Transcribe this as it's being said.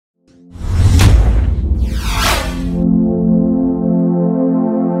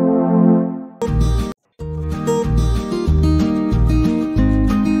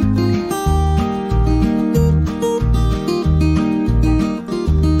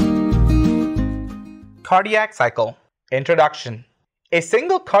cardiac cycle. Introduction. A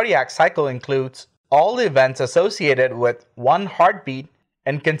single cardiac cycle includes all the events associated with one heartbeat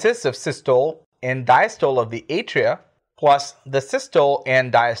and consists of systole and diastole of the atria, plus the systole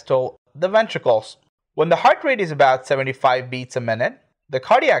and diastole, the ventricles. When the heart rate is about 75 beats a minute, the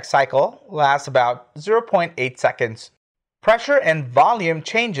cardiac cycle lasts about 0.8 seconds. Pressure and volume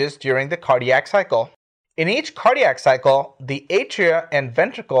changes during the cardiac cycle. In each cardiac cycle, the atria and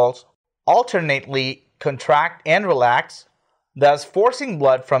ventricles alternately contract and relax, thus forcing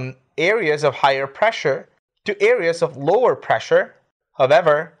blood from areas of higher pressure to areas of lower pressure.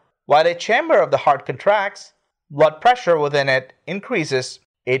 However, while a chamber of the heart contracts, blood pressure within it increases.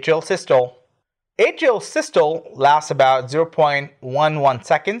 Atrial systole. Atrial systole lasts about 0.11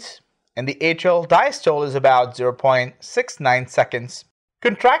 seconds, and the atrial diastole is about 0.69 seconds.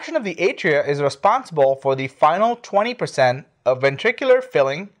 Contraction of the atria is responsible for the final 20% of ventricular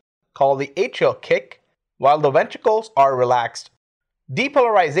filling, called the atrial kick, while the ventricles are relaxed.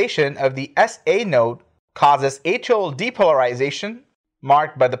 Depolarization of the SA node causes atrial depolarization,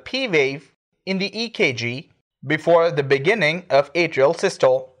 marked by the P wave in the EKG, before the beginning of atrial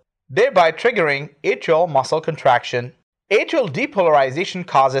systole, thereby triggering atrial muscle contraction. Atrial depolarization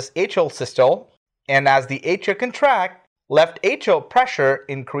causes atrial systole, and as the atria contract, left atrial pressure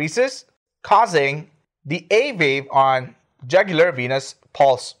increases, causing the A wave on jugular venous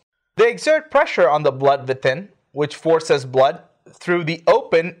pulse. They exert pressure on the blood within, which forces blood through the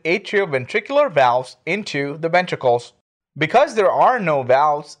open atrioventricular valves into the ventricles. Because there are no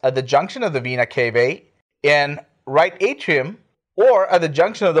valves at the junction of the vena cavae in right atrium or at the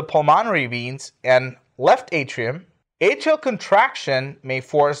junction of the pulmonary veins and left atrium, atrial contraction may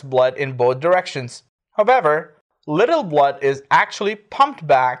force blood in both directions. However, little blood is actually pumped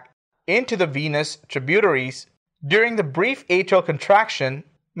back into the venous tributaries during the brief atrial contraction,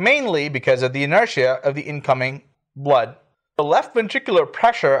 mainly because of the inertia of the incoming blood. The left ventricular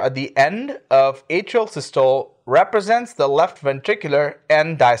pressure at the end of atrial systole represents the left ventricular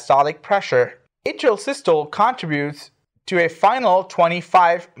and diastolic pressure. Atrial systole contributes to a final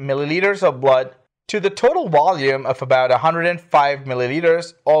 25 milliliters of blood to the total volume of about 105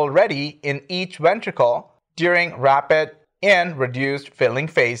 milliliters already in each ventricle during rapid and reduced filling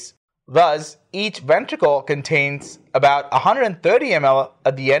phase. Thus, each ventricle contains about 130 ml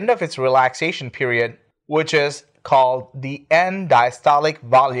at the end of its relaxation period, which is called the end diastolic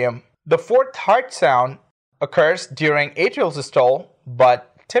volume. The fourth heart sound occurs during atrial systole,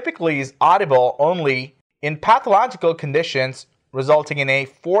 but typically is audible only in pathological conditions resulting in a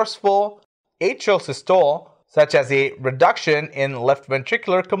forceful atrial systole, such as a reduction in left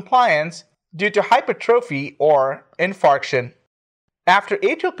ventricular compliance due to hypertrophy or infarction. After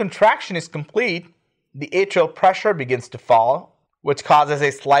atrial contraction is complete, the atrial pressure begins to fall, which causes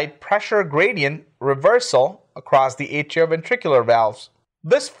a slight pressure gradient reversal across the atrioventricular valves.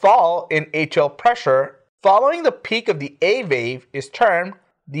 This fall in atrial pressure following the peak of the A wave is termed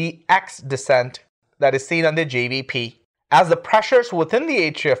the X descent, that is seen on the JVP. As the pressures within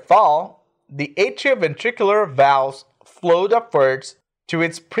the atria fall, the atrioventricular valves float upwards to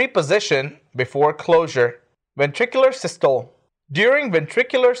its preposition before closure. Ventricular systole. During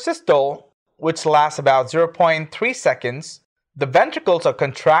ventricular systole, which lasts about 0.3 seconds, the ventricles are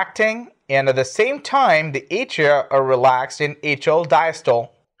contracting, and at the same time the atria are relaxed in atrial diastole.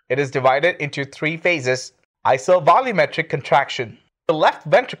 It is divided into three phases. Isovolumetric contraction. The left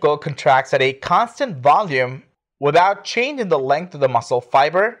ventricle contracts at a constant volume without change in the length of the muscle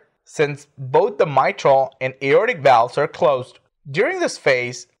fiber, since both the mitral and aortic valves are closed. During this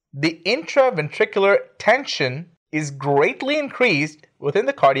phase, the intraventricular tension is greatly increased within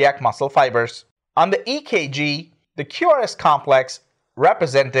the cardiac muscle fibers. On the EKG, the QRS complex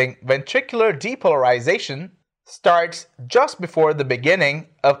representing ventricular depolarization starts just before the beginning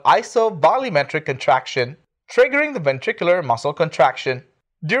of isovolumetric contraction, triggering the ventricular muscle contraction.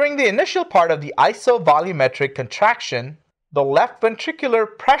 During the initial part of the isovolumetric contraction, the left ventricular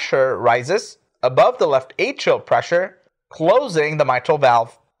pressure rises above the left atrial pressure, closing the mitral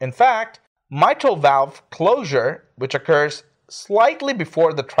valve. In fact, mitral valve closure, which occurs slightly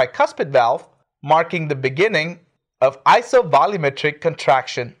before the tricuspid valve, marking the beginning of isovolumetric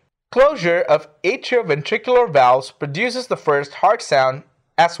contraction. Closure of atrioventricular valves produces the first heart sound,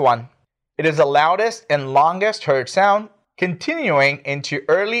 S1. It is the loudest and longest heard sound, continuing into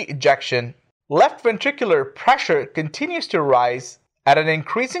early ejection. Left ventricular pressure continues to rise at an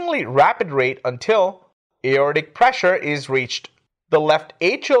increasingly rapid rate until aortic pressure is reached. The left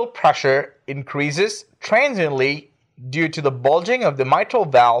atrial pressure increases transiently due to the bulging of the mitral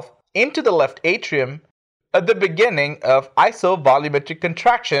valve into the left atrium at the beginning of isovolumetric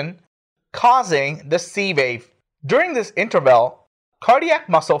contraction causing the C wave. During this interval, cardiac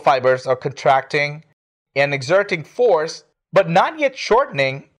muscle fibers are contracting and exerting force, but not yet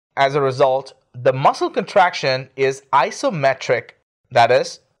shortening. As a result, the muscle contraction is isometric, that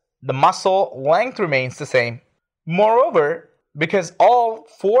is, the muscle length remains the same. Moreover, because all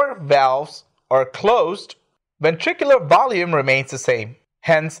four valves are closed, ventricular volume remains the same,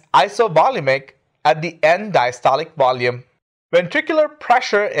 hence isovolumic at the end diastolic volume. Ventricular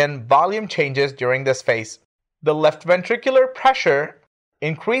pressure and volume changes during this phase. The left ventricular pressure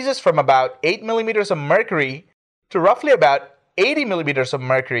increases from about 8 millimeters of mercury to roughly about 80 millimeters of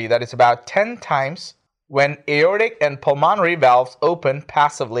mercury, that is about 10 times, when aortic and pulmonary valves open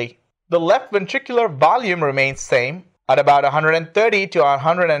passively. The left ventricular volume remains same at about 130 to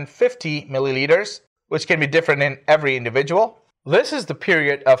 150 milliliters, which can be different in every individual. This is the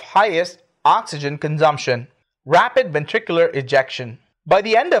period of highest oxygen consumption. Rapid ventricular ejection. By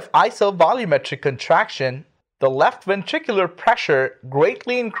the end of isovolumetric contraction, the left ventricular pressure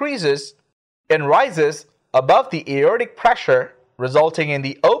greatly increases and rises above the aortic pressure, resulting in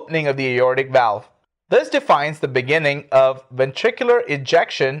the opening of the aortic valve. This defines the beginning of ventricular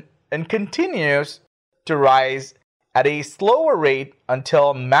ejection and continues to rise at a slower rate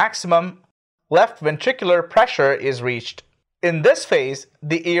until maximum left ventricular pressure is reached. In this phase,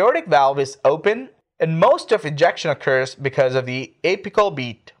 the aortic valve is open and most of ejection occurs because of the apical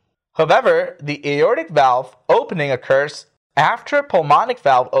beat. However, the aortic valve opening occurs after pulmonic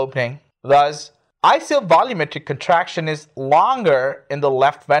valve opening. Thus, isovolumetric contraction is longer in the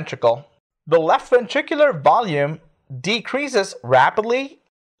left ventricle. The left ventricular volume decreases rapidly,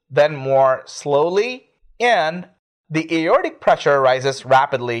 then more slowly, and the aortic pressure rises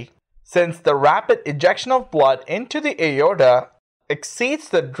rapidly. Since the rapid ejection of blood into the aorta exceeds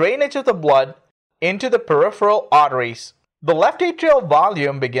the drainage of the blood into the peripheral arteries, the left atrial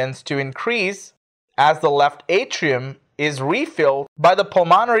volume begins to increase as the left atrium is refilled by the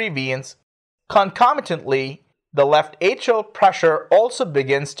pulmonary veins. Concomitantly, the left atrial pressure also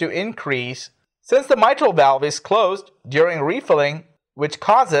begins to increase since the mitral valve is closed during refilling, which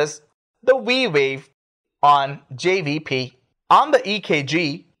causes the V wave on JVP. On the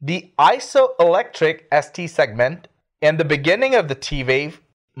EKG, the isoelectric ST segment and the beginning of the T wave,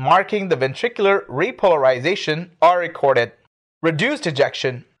 marking the ventricular repolarization, are recorded. Reduced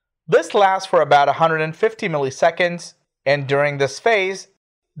ejection. This lasts for about 150 milliseconds, and during this phase,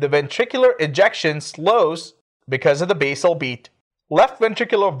 the ventricular ejection slows because of the basal beat. Left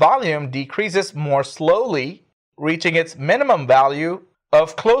ventricular volume decreases more slowly, reaching its minimum value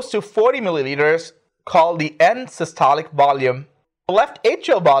of close to 40 milliliters, called the end systolic volume. The left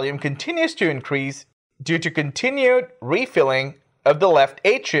atrial volume continues to increase due to continued refilling of the left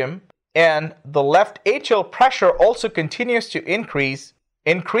atrium, and the left atrial pressure also continues to increase,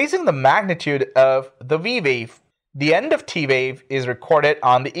 increasing the magnitude of the V wave. The end of T wave is recorded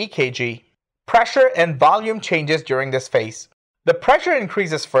on the EKG. Pressure and volume changes during this phase. The pressure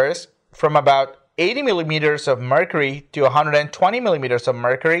increases first from about 80 millimeters of mercury to 120 millimeters of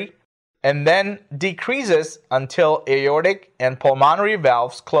mercury, and then decreases until aortic and pulmonary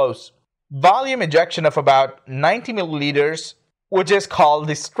valves close. Volume ejection of about 90 milliliters, which is called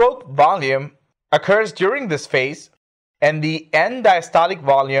the stroke volume, occurs during this phase, and the end diastolic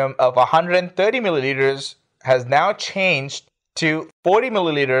volume of 130 milliliters has now changed to 40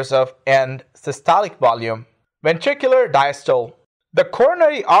 milliliters of end systolic volume. Ventricular diastole. The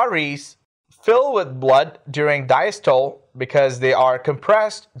coronary arteries fill with blood during diastole because they are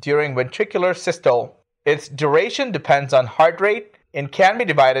compressed during ventricular systole. Its duration depends on heart rate and can be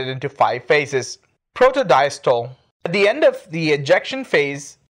divided into 5 phases. Protodiastole. At the end of the ejection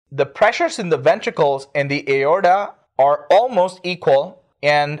phase, the pressures in the ventricles and the aorta are almost equal,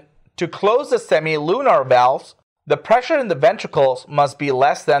 and to close the semilunar valves, the pressure in the ventricles must be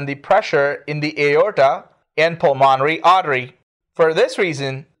less than the pressure in the aorta and pulmonary artery. For this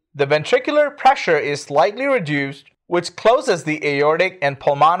reason, the ventricular pressure is slightly reduced, which closes the aortic and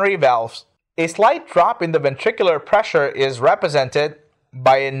pulmonary valves. A slight drop in the ventricular pressure is represented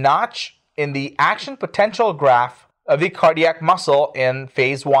by a notch in the action potential graph of the cardiac muscle in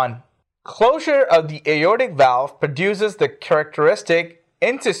phase 1. Closure of the aortic valve produces the characteristic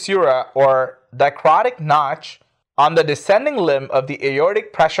incisura or dicrotic notch on the descending limb of the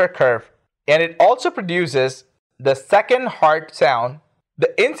aortic pressure curve, and it also produces the second heart sound.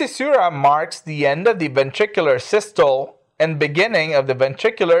 The incisura marks the end of the ventricular systole and beginning of the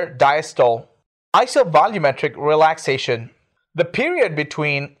ventricular diastole. Isovolumetric relaxation. The period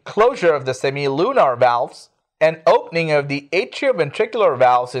between closure of the semilunar valves and opening of the atrioventricular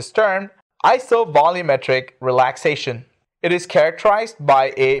valves is termed isovolumetric relaxation. It is characterized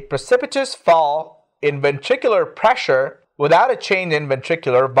by a precipitous fall in ventricular pressure without a change in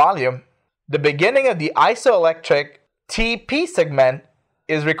ventricular volume. The beginning of the isoelectric TP segment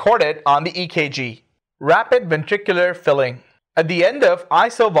is recorded on the EKG. Rapid ventricular filling. At the end of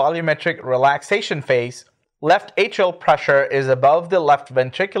isovolumetric relaxation phase, left atrial pressure is above the left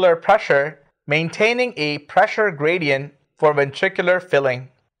ventricular pressure, maintaining a pressure gradient for ventricular filling.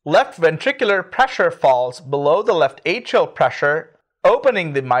 Left ventricular pressure falls below the left atrial pressure,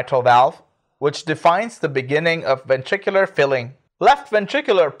 opening the mitral valve, which defines the beginning of ventricular filling. Left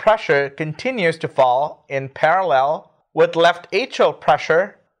ventricular pressure continues to fall in parallel with left atrial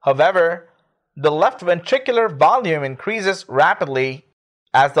pressure. However, the left ventricular volume increases rapidly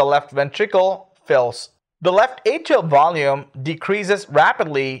as the left ventricle fills. The left atrial volume decreases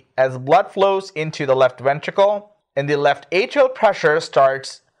rapidly as blood flows into the left ventricle, and the left atrial pressure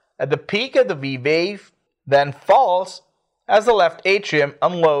starts at the peak of the V wave, then falls as the left atrium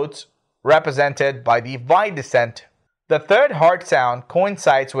unloads, represented by the Y descent. The third heart sound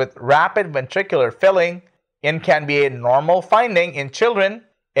coincides with rapid ventricular filling and can be a normal finding in children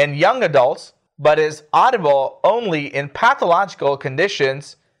and young adults, but is audible only in pathological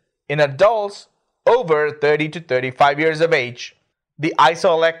conditions in adults over 30 to 35 years of age. The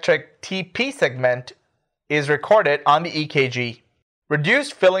isoelectric TP segment is recorded on the EKG.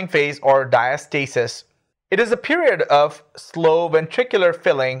 Reduced filling phase or diastasis. It is a period of slow ventricular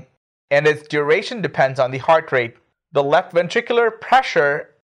filling and its duration depends on the heart rate. The left ventricular pressure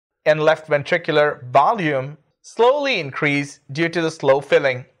and left ventricular volume slowly increase due to the slow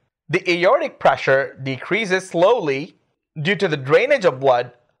filling. The aortic pressure decreases slowly due to the drainage of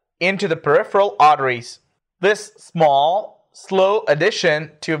blood into the peripheral arteries. This small, slow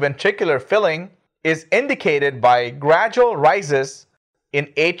addition to ventricular filling is indicated by gradual rises in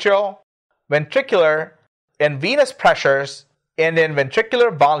atrial, ventricular, and venous pressures and in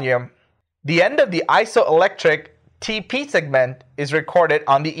ventricular volume. The end of the isoelectric TP segment is recorded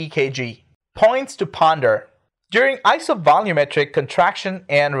on the EKG. Points to ponder. During isovolumetric contraction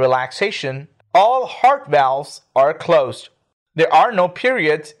and relaxation, all heart valves are closed. There are no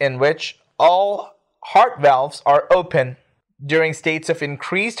periods in which all heart valves are open. During states of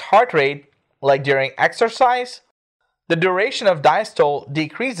increased heart rate, like during exercise, the duration of diastole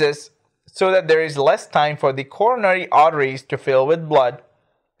decreases so that there is less time for the coronary arteries to fill with blood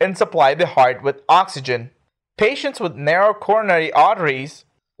and supply the heart with oxygen. Patients with narrow coronary arteries,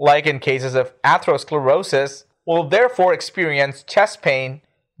 like in cases of atherosclerosis, will therefore experience chest pain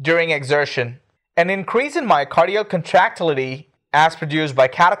during exertion. An increase in myocardial contractility, as produced by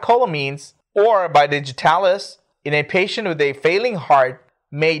catecholamines or by digitalis in a patient with a failing heart,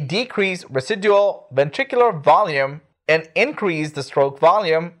 may decrease residual ventricular volume and increase the stroke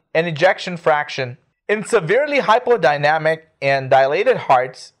volume and ejection fraction. In severely hypodynamic and dilated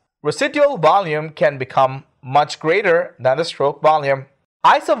hearts, residual volume can become much greater than the stroke volume.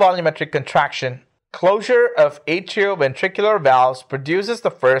 Isovolumetric contraction. Closure of atrioventricular valves produces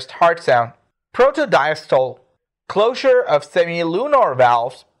the first heart sound. Protodiastole. Closure of semilunar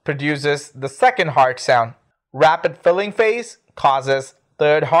valves produces the second heart sound. Rapid filling phase causes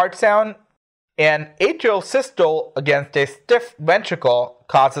third heart sound, and atrial systole against a stiff ventricle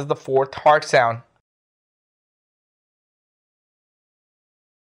causes the fourth heart sound.